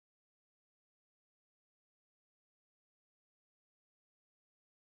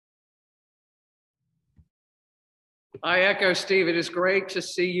I echo Steve. It is great to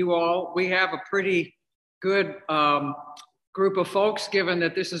see you all. We have a pretty good group of folks, given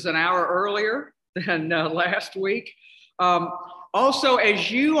that this is an hour earlier than last week. Also, as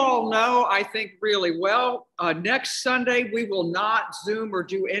you all know, I think really well, next Sunday, we will not Zoom or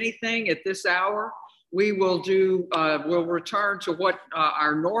do anything at this hour. We will do, we'll return to what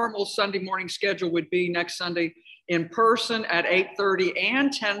our normal Sunday morning schedule would be next Sunday in person at 8:30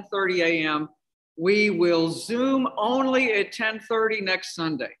 and 10:30 a.m. We will Zoom only at 10:30 next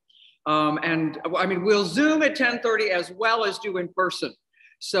Sunday. And I mean, we'll Zoom at 10:30 as well as do in person.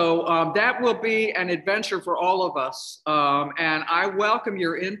 So that will be an adventure for all of us. And I welcome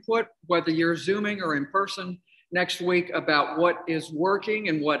your input, whether you're Zooming or in person next week, about what is working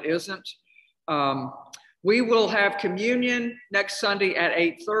and what isn't. We will have communion next Sunday at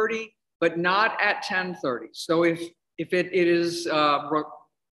 8:30, but not at 10:30. So if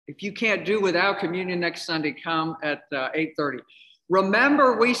you can't do without communion next Sunday, come at 8:30.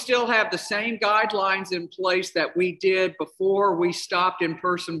 Remember, we still have the same guidelines in place that we did before we stopped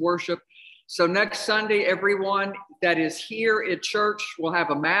in-person worship. So next Sunday, everyone that is here at church will have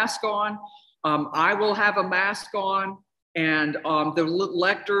a mask on. I will have a mask on, and the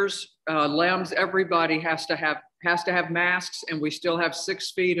lectors, LEMs, everybody has to have masks, and we still have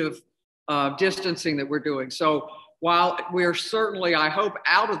 6 feet of distancing that we're doing. So while we're certainly, I hope,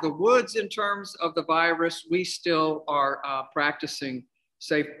 out of the woods in terms of the virus, we still are practicing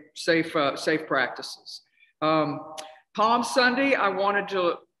safe practices. Palm Sunday, I wanted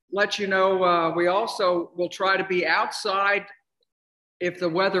to let you know, we also will try to be outside if the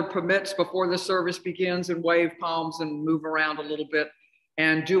weather permits before the service begins, and wave palms and move around a little bit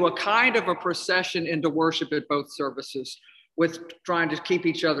and do a kind of a procession into worship at both services, with trying to keep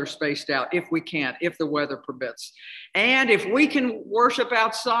each other spaced out if we can, if the weather permits. And if we can worship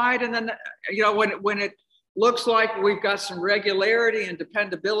outside, and then, you know, when it looks like we've got some regularity and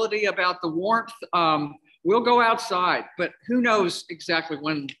dependability about the warmth, we'll go outside, but who knows exactly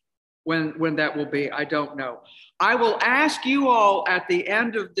when that will be. I don't know. I will ask you all at the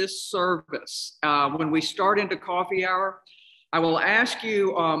end of this service, when we start into coffee hour, I will ask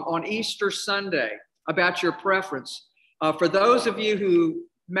you on Easter Sunday about your preference. For those of you who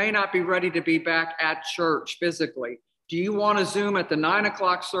may not be ready to be back at church physically, do you want to Zoom at the 9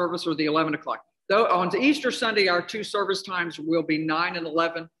 o'clock service or the 11 o'clock? Though on Easter Sunday, our 2 service times will be 9 and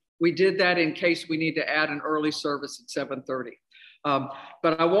 11. We did that in case we need to add an early service at 7:30.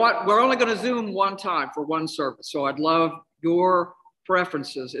 But we're only going to Zoom one time for one service. So I'd love your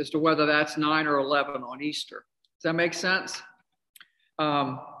preferences as to whether that's 9 or 11 on Easter. Does that make sense?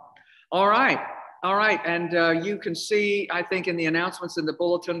 All right. All right, and you can see, I think, in the announcements in the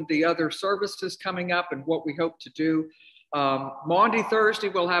bulletin, the other services coming up and what we hope to do. Maundy Thursday,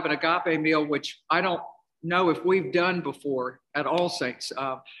 we'll have an agape meal, which I don't know if we've done before at All Saints,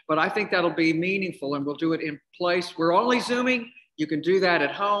 but I think that'll be meaningful, and we'll do it in place. We're only Zooming. You can do that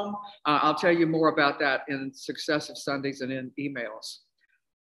at home. I'll tell you more about that in successive Sundays and in emails.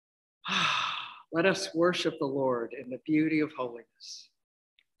 Let us worship the Lord in the beauty of holiness.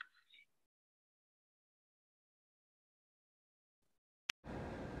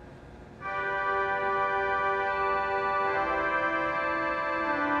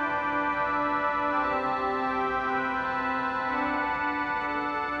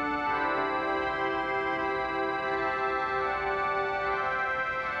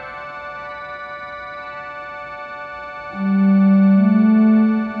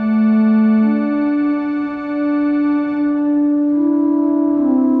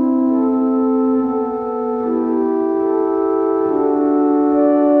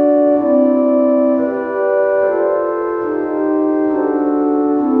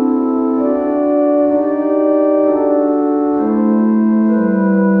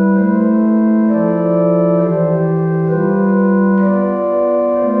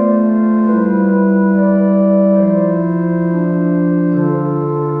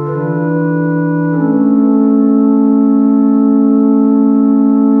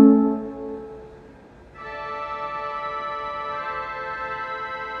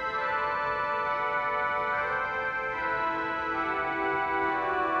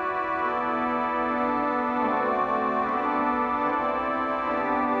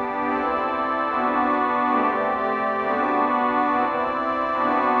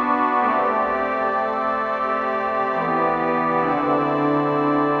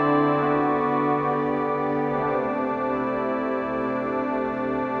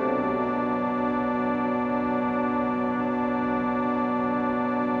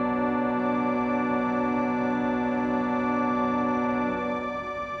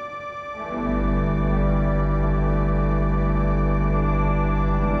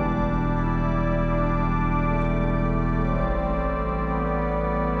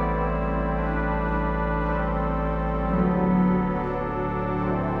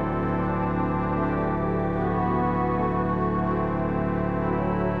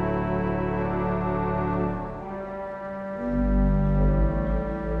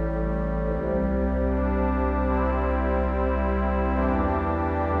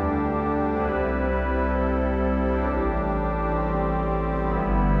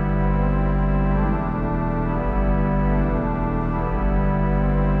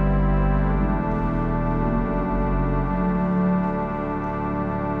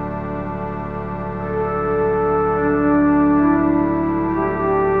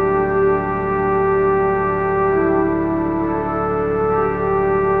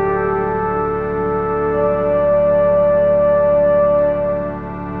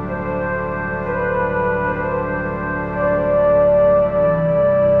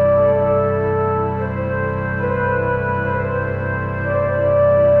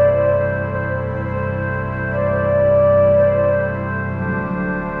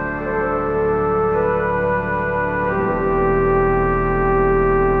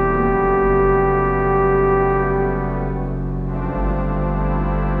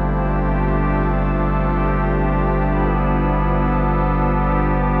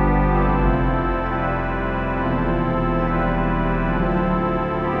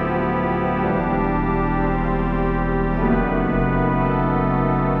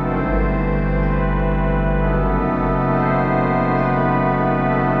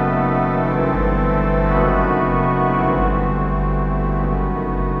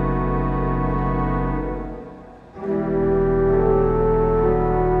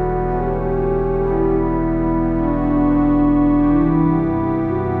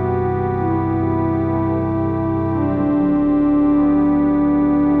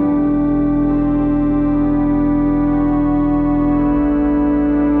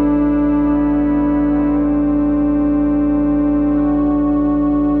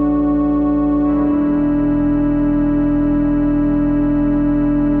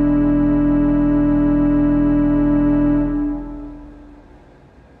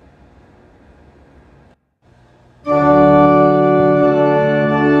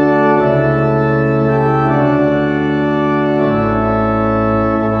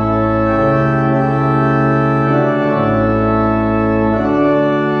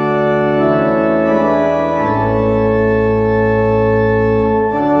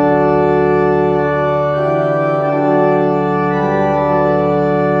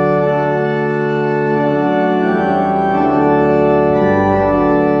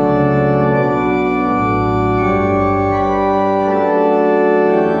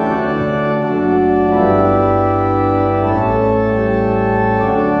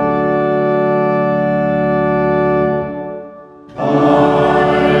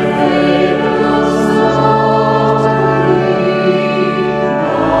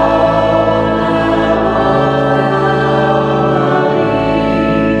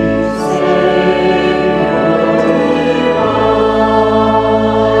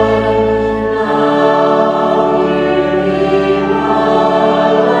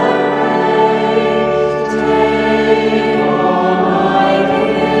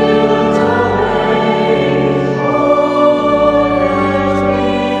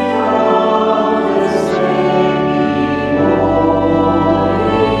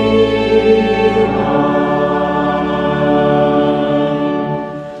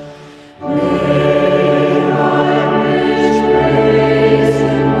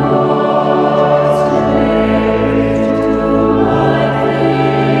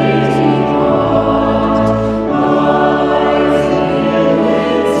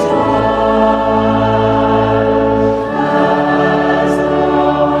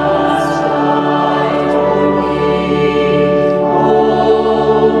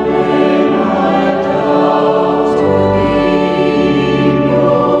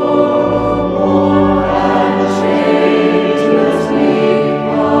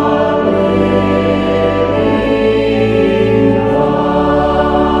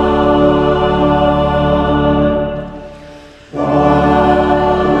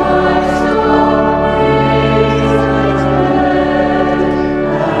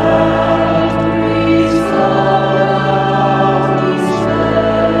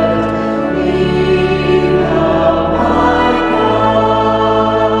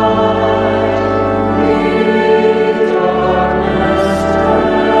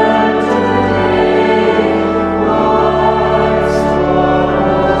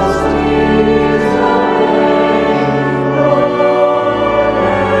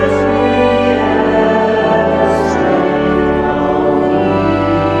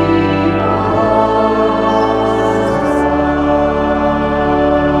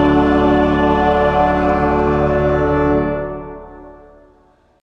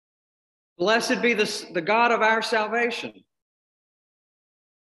 Blessed be the God of our salvation,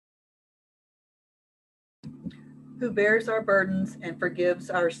 who bears our burdens and forgives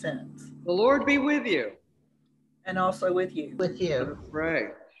our sins. The Lord be with you. And also with you. With you. Let us pray.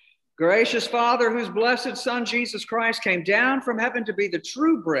 Gracious Father, whose blessed Son, Jesus Christ, came down from heaven to be the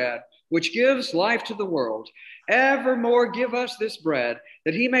true bread, which gives life to the world, evermore give us this bread,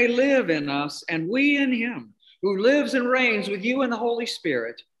 that he may live in us and we in him, who lives and reigns with you in the Holy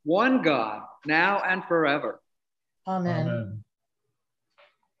Spirit, one God, now and forever. Amen. Amen.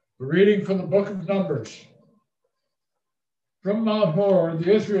 A reading from the book of Numbers. From Mount Hor,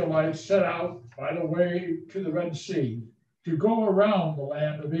 the Israelites set out by the way to the Red Sea to go around the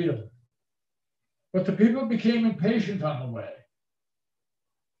land of Edom. But the people became impatient on the way.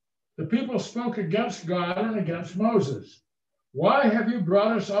 The people spoke against God and against Moses. Why have you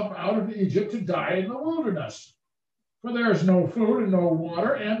brought us up out of Egypt to die in the wilderness? For there is no food and no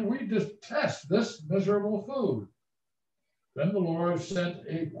water, and we detest this miserable food. Then the Lord sent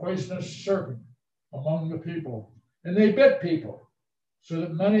a poisonous serpent among the people, and they bit people, so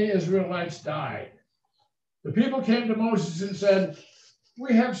that many Israelites died. The people came to Moses and said,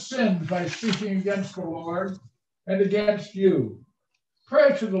 we have sinned by speaking against the Lord and against you.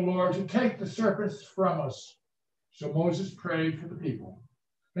 Pray to the Lord to take the serpents from us. So Moses prayed for the people.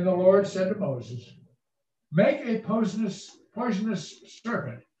 And the Lord said to Moses, make a poisonous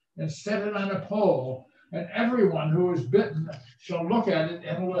serpent and set it on a pole, and everyone who is bitten shall look at it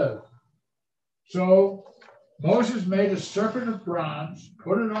and live. So Moses made a serpent of bronze,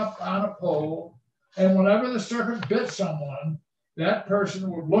 put it up on a pole, and whenever the serpent bit someone, that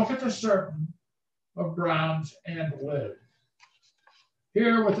person would look at the serpent of bronze and live.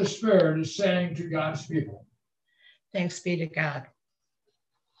 Hear what the Spirit is saying to God's people. Thanks be to God.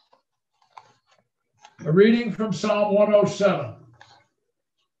 A reading from Psalm 107.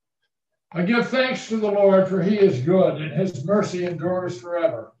 I give thanks to the Lord, for he is good, and his mercy endures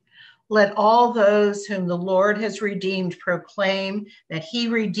forever. Let all those whom the Lord has redeemed proclaim that he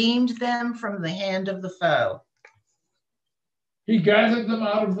redeemed them from the hand of the foe. He gathered them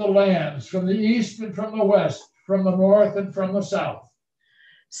out of the lands, from the east and from the west, from the north and from the south.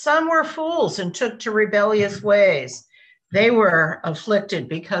 Some were fools and took to rebellious ways. They were afflicted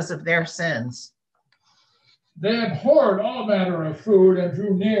because of their sins. They abhorred all manner of food and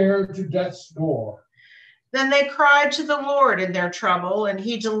drew near to death's door. Then they cried to the Lord in their trouble, and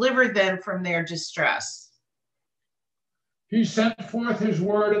he delivered them from their distress. He sent forth his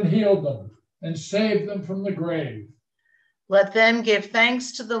word and healed them, and saved them from the grave. Let them give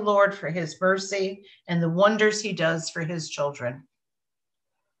thanks to the Lord for his mercy and the wonders he does for his children.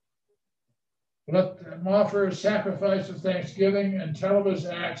 Let them offer a sacrifice of thanksgiving and tell of his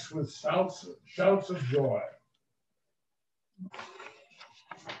acts with shouts of joy.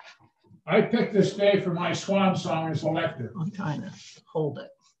 I picked this day for my swan song as a lector. I'm trying to hold it.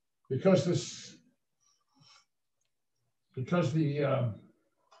 Because the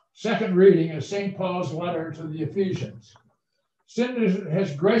second reading is St. Paul's letter to the Ephesians. Cindy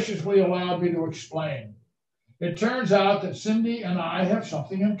has graciously allowed me to explain. It turns out that Cindy and I have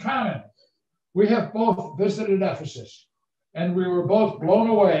something in common. We have both visited Ephesus, and we were both blown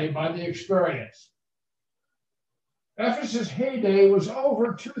away by the experience. Ephesus' heyday was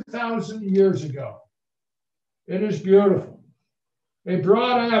over 2,000 years ago. It is beautiful. A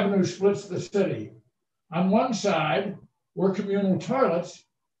broad avenue splits the city. On one side were communal toilets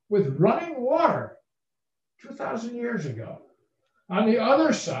with running water 2,000 years ago. On the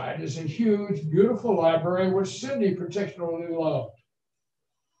other side is a huge, beautiful library, which Cindy particularly loved.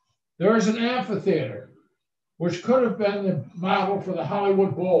 There is an amphitheater, which could have been the model for the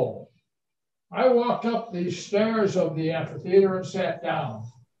Hollywood Bowl. I walked up the stairs of the amphitheater and sat down.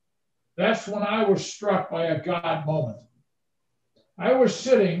 That's when I was struck by a God moment. I was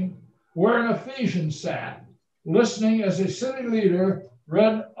sitting where an Ephesian sat, listening as a city leader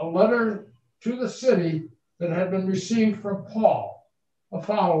read a letter to the city that had been received from Paul, a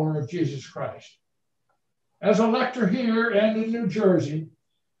follower of Jesus Christ. As a lector here and in New Jersey,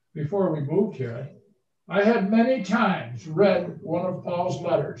 before we moved here, I had many times read one of Paul's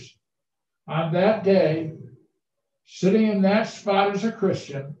letters. On that day, sitting in that spot as a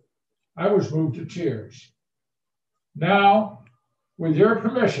Christian, I was moved to tears. Now, with your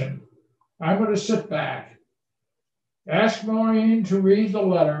permission, I'm going to sit back, ask Maureen to read the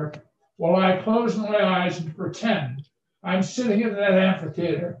letter while I close my eyes and pretend I'm sitting in that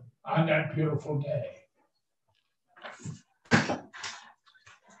amphitheater on that beautiful day.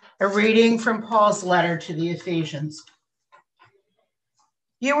 A reading from Paul's letter to the Ephesians.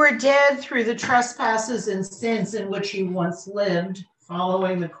 You were dead through the trespasses and sins in which you once lived,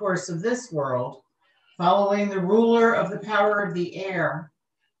 following the course of this world, following the ruler of the power of the air,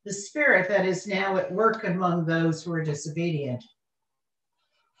 the spirit that is now at work among those who are disobedient.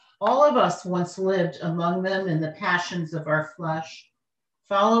 All of us once lived among them in the passions of our flesh,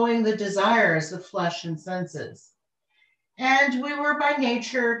 following the desires of flesh and senses. And we were by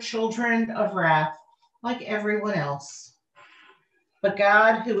nature children of wrath, like everyone else. But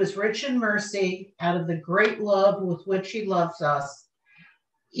God, who is rich in mercy, out of the great love with which he loves us,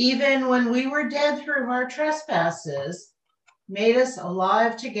 even when we were dead through our trespasses, made us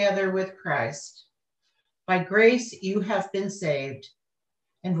alive together with Christ. By grace you have been saved,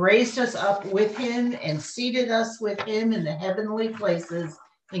 and raised us up with him and seated us with him in the heavenly places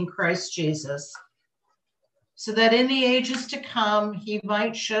in Christ Jesus, so that in the ages to come he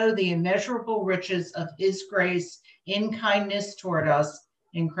might show the immeasurable riches of his grace in kindness toward us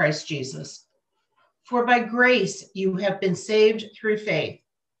in Christ Jesus. For by grace you have been saved through faith.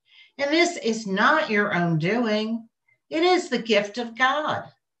 And this is not your own doing. It is the gift of God,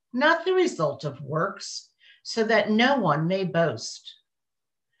 not the result of works, so that no one may boast.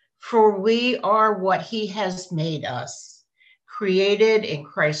 For we are what he has made us, created in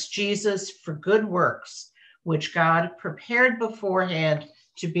Christ Jesus for good works, which God prepared beforehand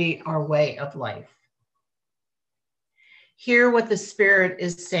to be our way of life. Hear what the Spirit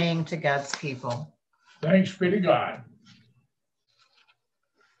is saying to God's people. Thanks be to God.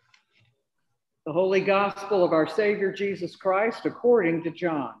 The Holy Gospel of our Savior Jesus Christ according to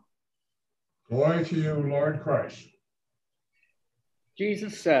John. Glory to you, Lord Christ.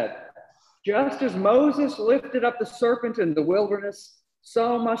 Jesus said, "Just as Moses lifted up the serpent in the wilderness,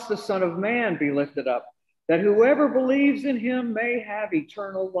 so must the Son of Man be lifted up, that whoever believes in him may have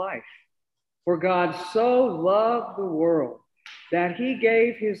eternal life. For God so loved the world that he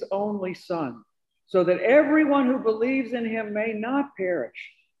gave his only Son, so that everyone who believes in him may not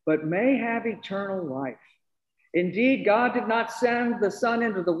perish, but may have eternal life. Indeed, God did not send the Son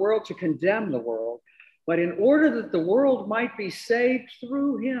into the world to condemn the world, but in order that the world might be saved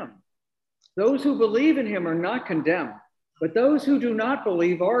through him. Those who believe in him are not condemned, but those who do not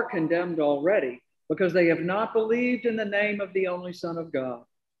believe are condemned already, because they have not believed in the name of the only Son of God.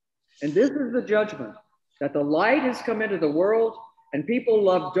 And this is the judgment, that the light has come into the world, and people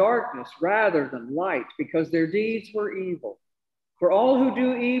love darkness rather than light, because their deeds were evil. For all who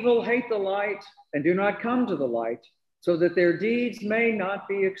do evil hate the light and do not come to the light, so that their deeds may not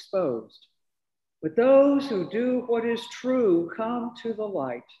be exposed. But those who do what is true come to the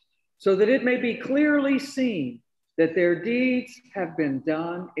light, so that it may be clearly seen that their deeds have been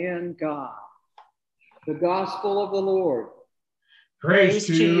done in God." The Gospel of the Lord. Praise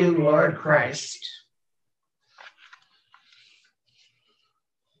to you, Lord Christ.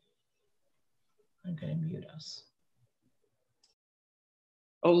 I'm going to mute us.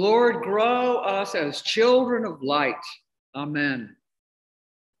 O Lord, grow us as children of light. Amen.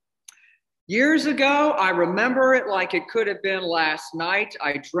 Years ago, I remember it like it could have been last night.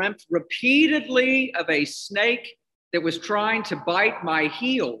 I dreamt repeatedly of a snake that was trying to bite my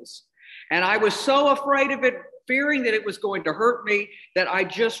heels. And I was so afraid of it, fearing that it was going to hurt me, that I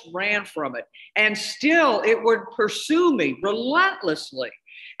just ran from it. And still, it would pursue me relentlessly.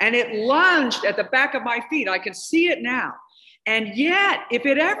 And it lunged at the back of my feet. I can see it now. And yet, if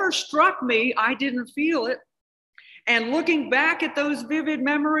it ever struck me, I didn't feel it. And looking back at those vivid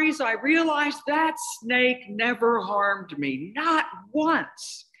memories, I realized that snake never harmed me, not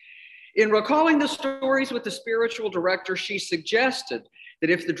once. In recalling the stories with the spiritual director, she suggested that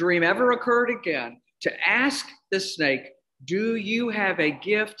if the dream ever occurred again, to ask the snake, "Do you have a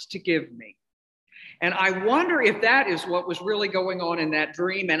gift to give me?" And I wonder if that is what was really going on in that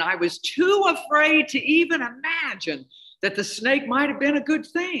dream. And I was too afraid to even imagine that the snake might have been a good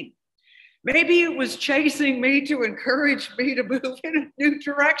thing. Maybe it was chasing me to encourage me to move in a new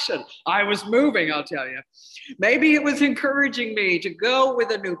direction. I was moving, I'll tell you. Maybe it was encouraging me to go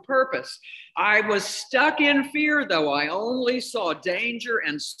with a new purpose. I was stuck in fear, though. I only saw danger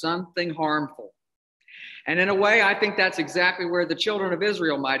and something harmful. And in a way, I think that's exactly where the children of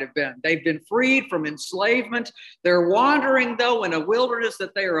Israel might have been. They've been freed from enslavement. They're wandering, though, in a wilderness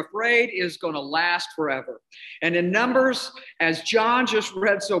that they are afraid is going to last forever. And in Numbers, as John just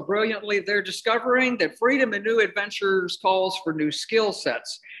read so brilliantly, they're discovering that freedom and new adventures calls for new skill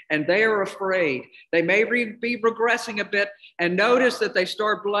sets. And they are afraid. They may be regressing a bit, and notice that they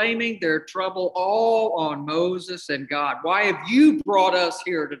start blaming their trouble all on Moses and God. Why have you brought us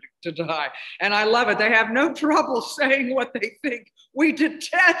here to die? And I love it. They have no trouble saying what they think. We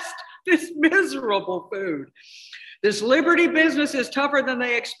detest this miserable food. This liberty business is tougher than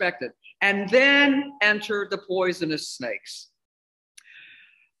they expected. And then enter the poisonous snakes.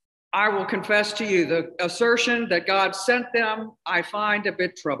 I will confess to you, the assertion that God sent them, I find a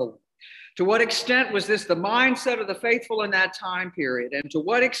bit troubling. To what extent was this the mindset of the faithful in that time period? And to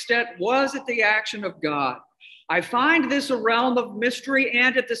what extent was it the action of God? I find this a realm of mystery,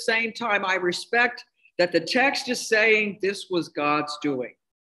 and at the same time, I respect that the text is saying this was God's doing.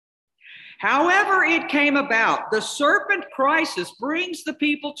 However it came about, the serpent crisis brings the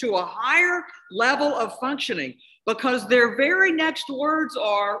people to a higher level of functioning because their very next words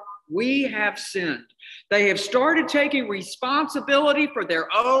are, "We have sinned." They have started taking responsibility for their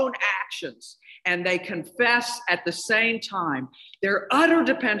own actions, and they confess at the same time their utter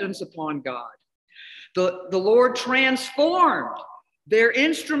dependence upon God. The Lord transformed their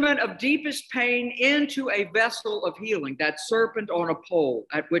instrument of deepest pain into a vessel of healing, that serpent on a pole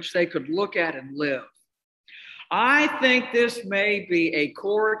at which they could look at and live. I think this may be a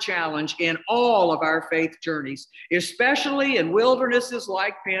core challenge in all of our faith journeys, especially in wildernesses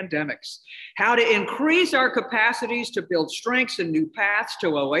like pandemics. How to increase our capacities to build strengths and new paths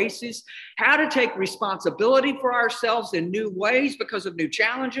to oases, how to take responsibility for ourselves in new ways because of new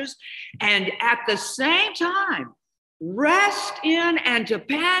challenges, and at the same time, rest in and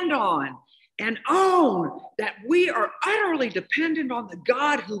depend on and own that we are utterly dependent on the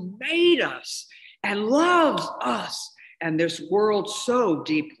God who made us and loves us and this world so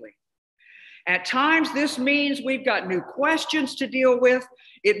deeply. At times, this means we've got new questions to deal with.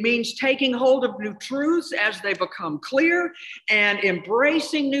 It means taking hold of new truths as they become clear and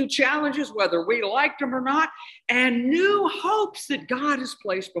embracing new challenges, whether we like them or not, and new hopes that God has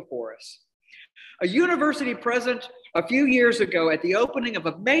placed before us. A university president a few years ago, at the opening of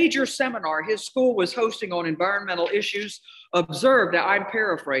a major seminar his school was hosting on environmental issues, observed, I'm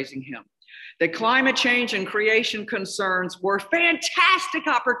paraphrasing him, that climate change and creation concerns were fantastic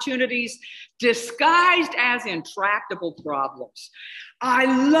opportunities disguised as intractable problems.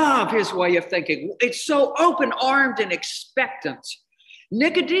 I love his way of thinking. It's so open-armed and expectant.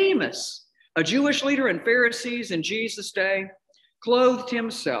 Nicodemus, a Jewish leader and Pharisees in Jesus' day, clothed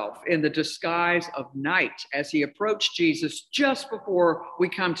himself in the disguise of night as he approached Jesus just before we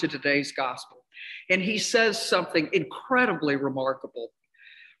come to today's gospel. And he says something incredibly remarkable.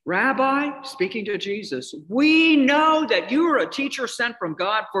 Rabbi, speaking to Jesus, we know that you are a teacher sent from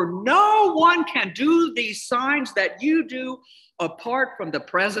God, for no one can do these signs that you do apart from the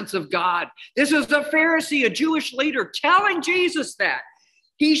presence of God. This is a Pharisee, a Jewish leader, telling Jesus that.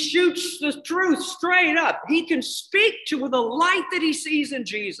 He shoots the truth straight up. He can speak to the light that he sees in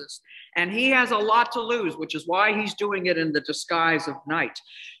Jesus. And he has a lot to lose, which is why he's doing it in the disguise of night.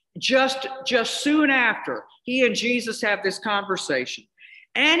 Just soon after, he and Jesus have this conversation.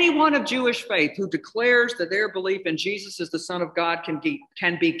 Anyone of Jewish faith who declares that their belief in Jesus as the Son of God can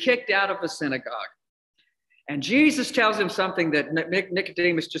be kicked out of the synagogue. And Jesus tells him something that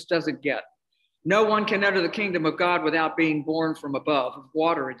Nicodemus just doesn't get. No one can enter the kingdom of God without being born from above, of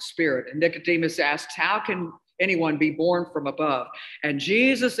water and spirit. And Nicodemus asks, how can anyone be born from above? And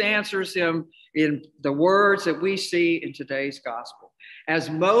Jesus answers him in the words that we see in today's gospel.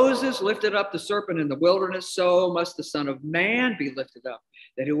 As Moses lifted up the serpent in the wilderness, so must the Son of Man be lifted up,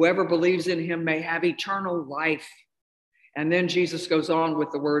 that whoever believes in him may have eternal life. And then Jesus goes on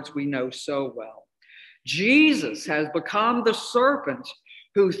with the words we know so well. Jesus has become the serpent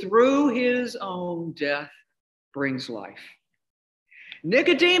who through his own death brings life.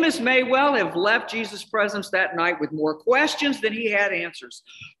 Nicodemus may well have left Jesus' presence that night with more questions than he had answers,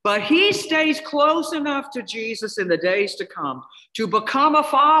 but he stays close enough to Jesus in the days to come to become a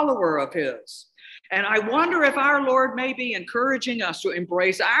follower of his. And I wonder if our Lord may be encouraging us to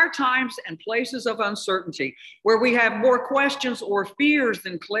embrace our times and places of uncertainty where we have more questions or fears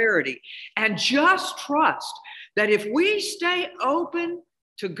than clarity, and just trust that if we stay open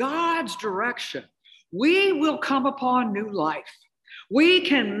to God's direction, we will come upon new life. We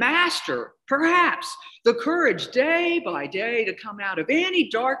can master, perhaps, the courage day by day to come out of any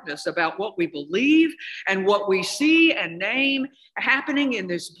darkness about what we believe and what we see and name happening in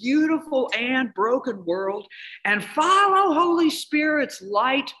this beautiful and broken world, and follow Holy Spirit's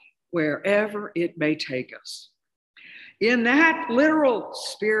light wherever it may take us. In that literal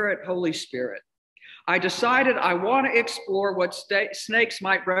spirit, Holy Spirit, I decided I want to explore what snakes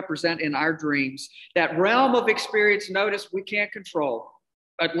might represent in our dreams, that realm of experience, notice, we can't control,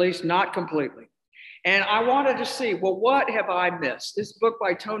 at least not completely. And I wanted to see, well, what have I missed? This book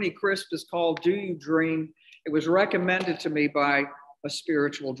by Tony Crisp is called Do You Dream? It was recommended to me by a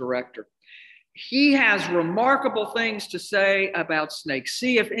spiritual director. He has remarkable things to say about snakes.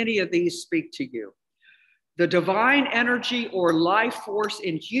 See if any of these speak to you. The divine energy or life force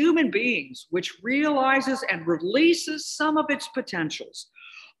in human beings, which realizes and releases some of its potentials,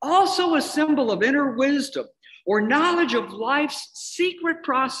 also a symbol of inner wisdom or knowledge of life's secret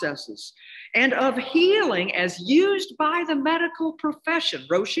processes and of healing as used by the medical profession.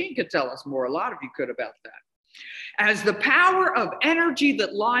 Roisin could tell us more, a lot of you could, about that. As the power of energy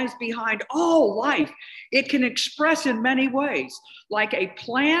that lies behind all life, it can express in many ways, like a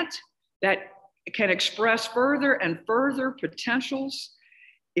plant that can express further and further potentials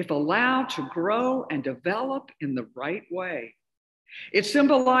if allowed to grow and develop in the right way. It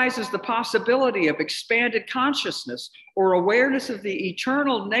symbolizes the possibility of expanded consciousness or awareness of the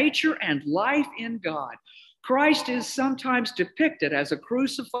eternal nature and life in God. Christ is sometimes depicted as a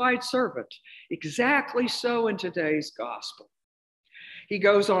crucified servant, exactly so in today's gospel. He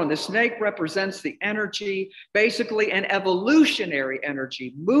goes on, the snake represents the energy, basically an evolutionary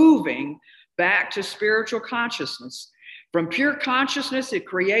energy, moving back to spiritual consciousness. From pure consciousness, it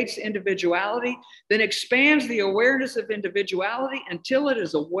creates individuality, then expands the awareness of individuality until it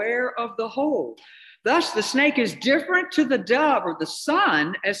is aware of the whole. Thus, the snake is different to the dove or the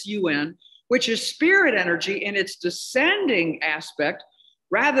sun, S-U-N, which is spirit energy in its descending aspect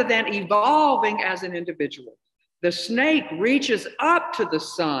rather than evolving as an individual. The snake reaches up to the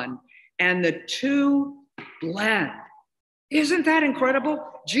sun and the two blend. Isn't that incredible?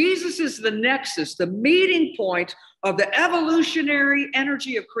 Jesus is the nexus, the meeting point of the evolutionary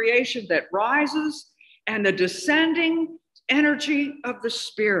energy of creation that rises and the descending energy of the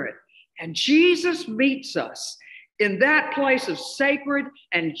spirit. And Jesus meets us in that place of sacred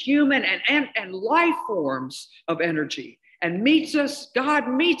and human and life forms of energy, and meets us, God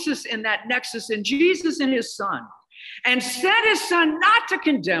meets us in that nexus in Jesus and his son, and sent his son not to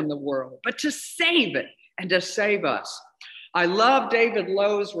condemn the world, but to save it and to save us. I love David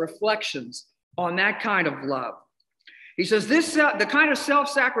Lowe's reflections on that kind of love. He says, the kind of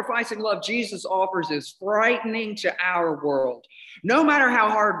self-sacrificing love Jesus offers is frightening to our world. No matter how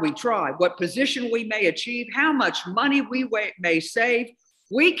hard we try, what position we may achieve, how much money we may save,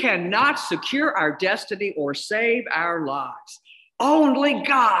 we cannot secure our destiny or save our lives. Only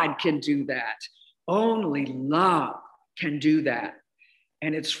God can do that. Only love can do that.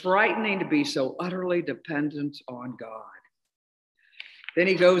 And it's frightening to be so utterly dependent on God. Then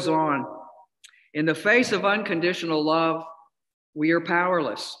he goes on. In the face of unconditional love, we are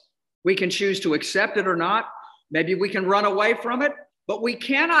powerless. We can choose to accept it or not. Maybe we can run away from it, but we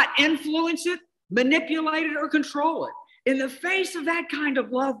cannot influence it, manipulate it, or control it. In the face of that kind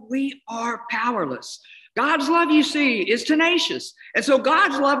of love, we are powerless. God's love, you see, is tenacious. And so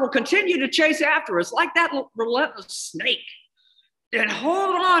God's love will continue to chase after us like that relentless snake and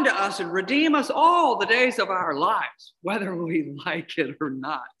hold on to us and redeem us all the days of our lives, whether we like it or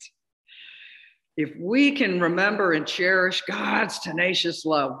not. If we can remember and cherish God's tenacious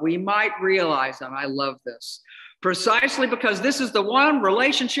love, we might realize, and I love this, precisely because this is the one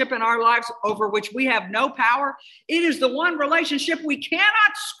relationship in our lives over which we have no power. It is the one relationship we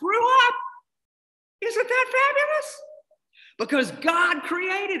cannot screw up. Isn't that fabulous? Because God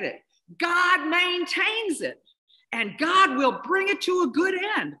created it. God maintains it. And God will bring it to a good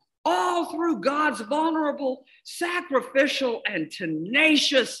end, all through God's vulnerable, sacrificial, and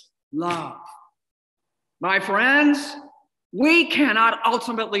tenacious love. My friends, we cannot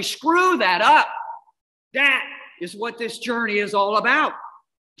ultimately screw that up. That is what this journey is all about.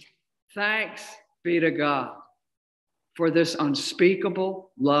 Thanks be to God for this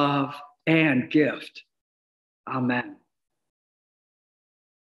unspeakable love and gift. Amen.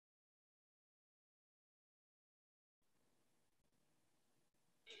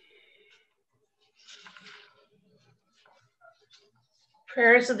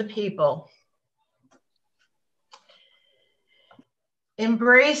 Prayers of the people.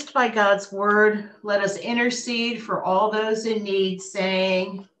 Embraced by God's word, let us intercede for all those in need,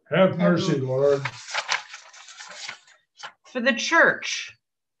 saying, Have mercy, Lord. For the church,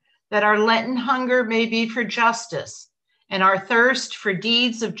 that our Lenten hunger may be for justice, and our thirst for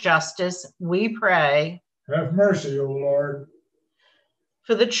deeds of justice, we pray. Have mercy, O Lord.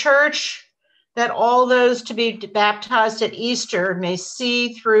 For the church, that all those to be baptized at Easter may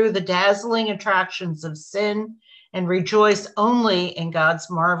see through the dazzling attractions of sin and rejoice only in God's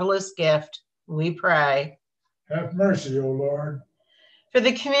marvelous gift, we pray. Have mercy, O Lord. For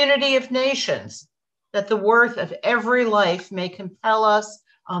the community of nations, that the worth of every life may compel us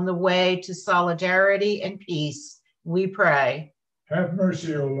on the way to solidarity and peace, we pray. Have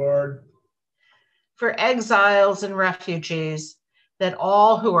mercy, O Lord. For exiles and refugees, that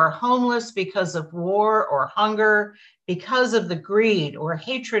all who are homeless because of war or hunger, because of the greed or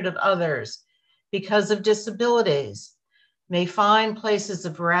hatred of others, because of disabilities, may find places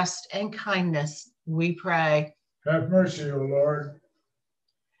of rest and kindness, we pray. Have mercy, O Lord.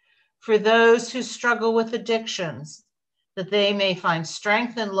 For those who struggle with addictions, that they may find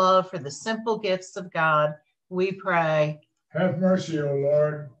strength and love for the simple gifts of God, we pray. Have mercy, O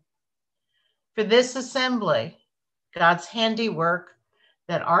Lord. For this assembly, God's handiwork,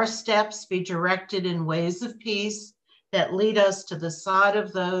 that our steps be directed in ways of peace that lead us to the side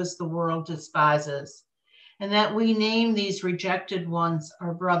of those the world despises, and that we name these rejected ones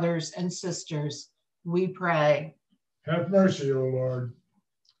our brothers and sisters, we pray. Have mercy, O Lord.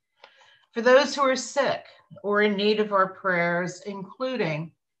 For those who are sick or in need of our prayers,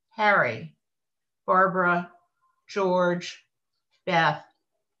 including Harry, Barbara, George, Beth,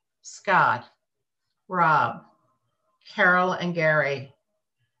 Scott, Rob, Carol and Gary,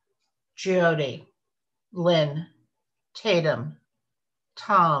 Jody, Lynn, Tatum,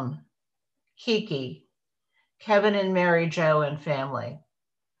 Tom, Kiki, Kevin and Mary Jo and family,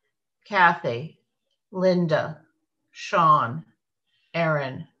 Kathy, Linda, Sean,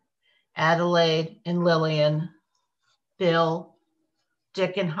 Aaron, Adelaide and Lillian, Bill,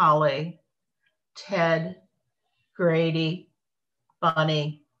 Dick and Holly, Ted, Grady,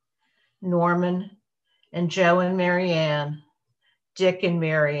 Bunny, Norman, and Joe and Marianne, Dick and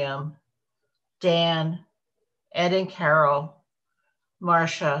Miriam, Dan, Ed and Carol,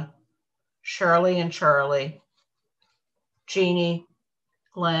 Marcia, Shirley and Charlie, Jeannie,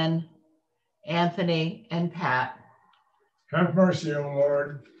 Glenn, Anthony, and Pat. Have mercy, O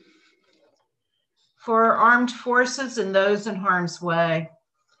Lord. For our armed forces and those in harm's way,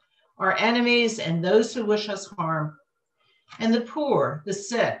 our enemies and those who wish us harm, and the poor, the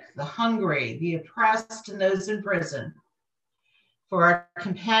sick, the hungry, the oppressed, and those in prison. For our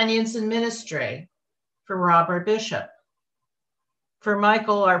companions in ministry, for Rob, our bishop, for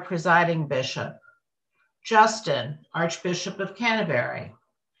Michael, our presiding bishop, Justin, Archbishop of Canterbury,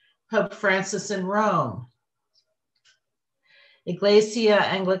 Pope Francis in Rome, Iglesia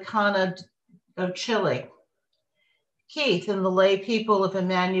Anglicana of Chile, Keith and the lay people of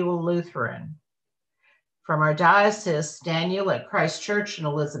Emmanuel Lutheran. From our diocese, Daniel at Christ Church in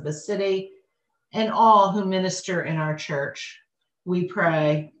Elizabeth City, and all who minister in our church, we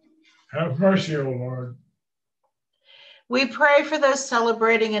pray. Have mercy, O Lord. We pray for those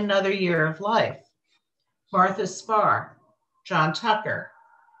celebrating another year of life. Martha Spar, John Tucker,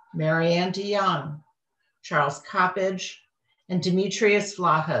 Marianne DeYoung, Charles Coppage, and Demetrius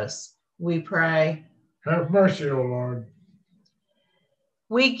Vlahos, we pray. Have mercy, O Lord.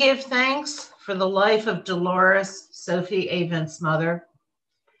 We give thanks for the life of Dolores, Sophie Avent's mother,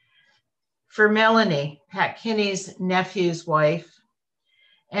 for Melanie, Pat Kinney's nephew's wife,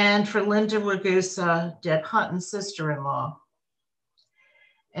 and for Linda Ragusa, Deb Hutton's sister-in-law.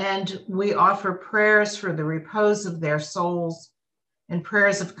 And we offer prayers for the repose of their souls and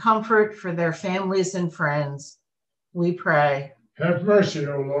prayers of comfort for their families and friends. We pray. Have mercy,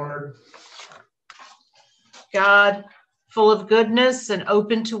 O Lord. God, full of goodness and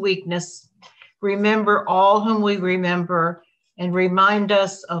open to weakness, remember all whom we remember and remind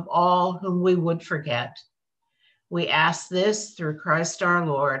us of all whom we would forget. We ask this through Christ our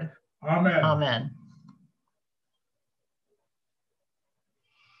Lord. Amen. Amen.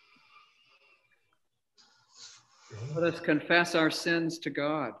 Let us confess our sins to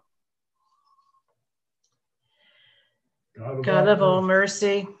God. God of all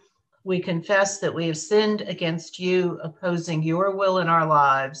mercy, we confess that we have sinned against you, opposing your will in our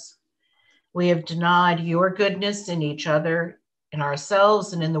lives. We have denied your goodness in each other, in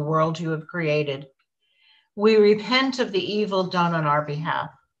ourselves, and in the world you have created. We repent of the evil done on our behalf.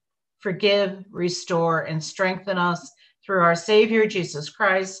 Forgive, restore, and strengthen us through our Savior, Jesus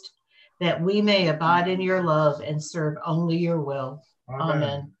Christ, that we may abide in your love and serve only your will.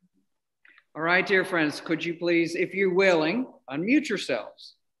 Amen. All right, dear friends, could you please, if you're willing, unmute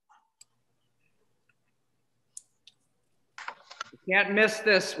yourselves. We can't miss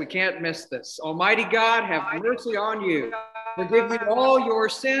this. We can't miss this. Almighty God, have mercy on you. Forgive you all your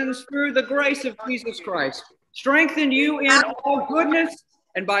sins through the grace of Jesus Christ. Strengthen you in all goodness,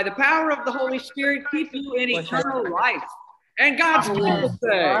 and by the power of the Holy Spirit, keep you in eternal life. And God's people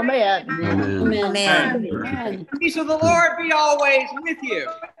say, Amen. Amen. Amen. the peace of the Lord be always with you.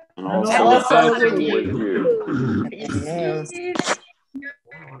 And also with you. Yes.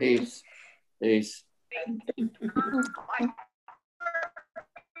 Peace. Peace.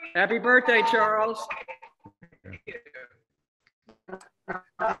 Happy birthday, Charles.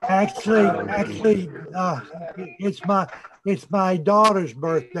 Actually, it's my daughter's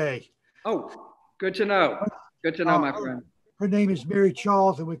birthday. Oh, good to know. Good to know, my friend. Her name is Mary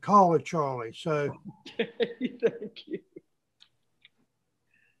Charles, and we call her Charlie. So, Thank you.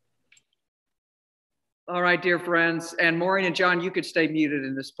 All right, dear friends, and Maureen and John, you could stay muted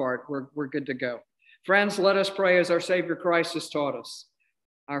in this part. We're good to go. Friends, let us pray as our Savior Christ has taught us.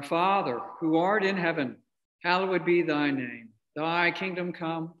 Our Father, who art in heaven, hallowed be thy name. Thy kingdom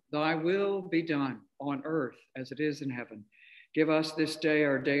come, thy will be done on earth as it is in heaven. Give us this day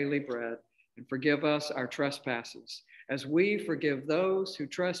our daily bread, and forgive us our trespasses, as we forgive those who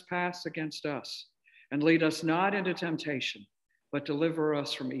trespass against us. And lead us not into temptation, but deliver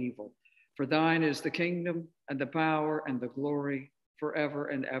us from evil. For thine is the kingdom and the power and the glory forever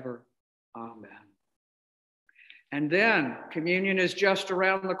and ever. Amen. And then communion is just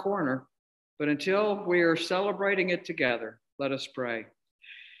around the corner, but until we are celebrating it together, let us pray.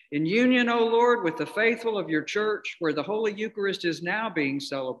 In union, O Lord, with the faithful of your church, where the Holy Eucharist is now being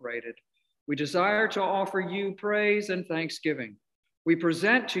celebrated, we desire to offer you praise and thanksgiving. We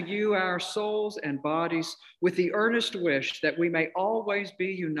present to you our souls and bodies with the earnest wish that we may always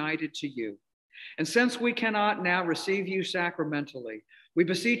be united to you. And since we cannot now receive you sacramentally, we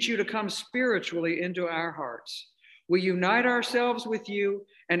beseech you to come spiritually into our hearts. We unite ourselves with you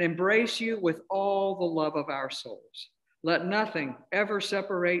and embrace you with all the love of our souls. Let nothing ever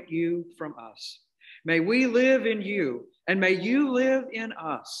separate you from us. May we live in you, and may you live in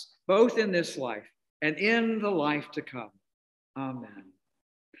us, both in this life and in the life to come. Amen.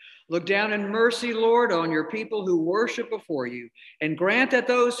 Look down in mercy, Lord, on your people who worship before you, and grant that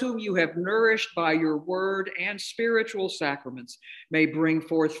those whom you have nourished by your word and spiritual sacraments may bring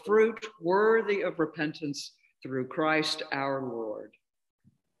forth fruit worthy of repentance through Christ our Lord.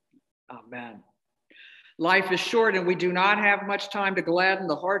 Amen. Life is short, and we do not have much time to gladden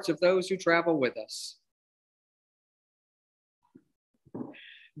the hearts of those who travel with us.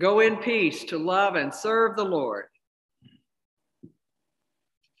 Go in peace to love and serve the Lord.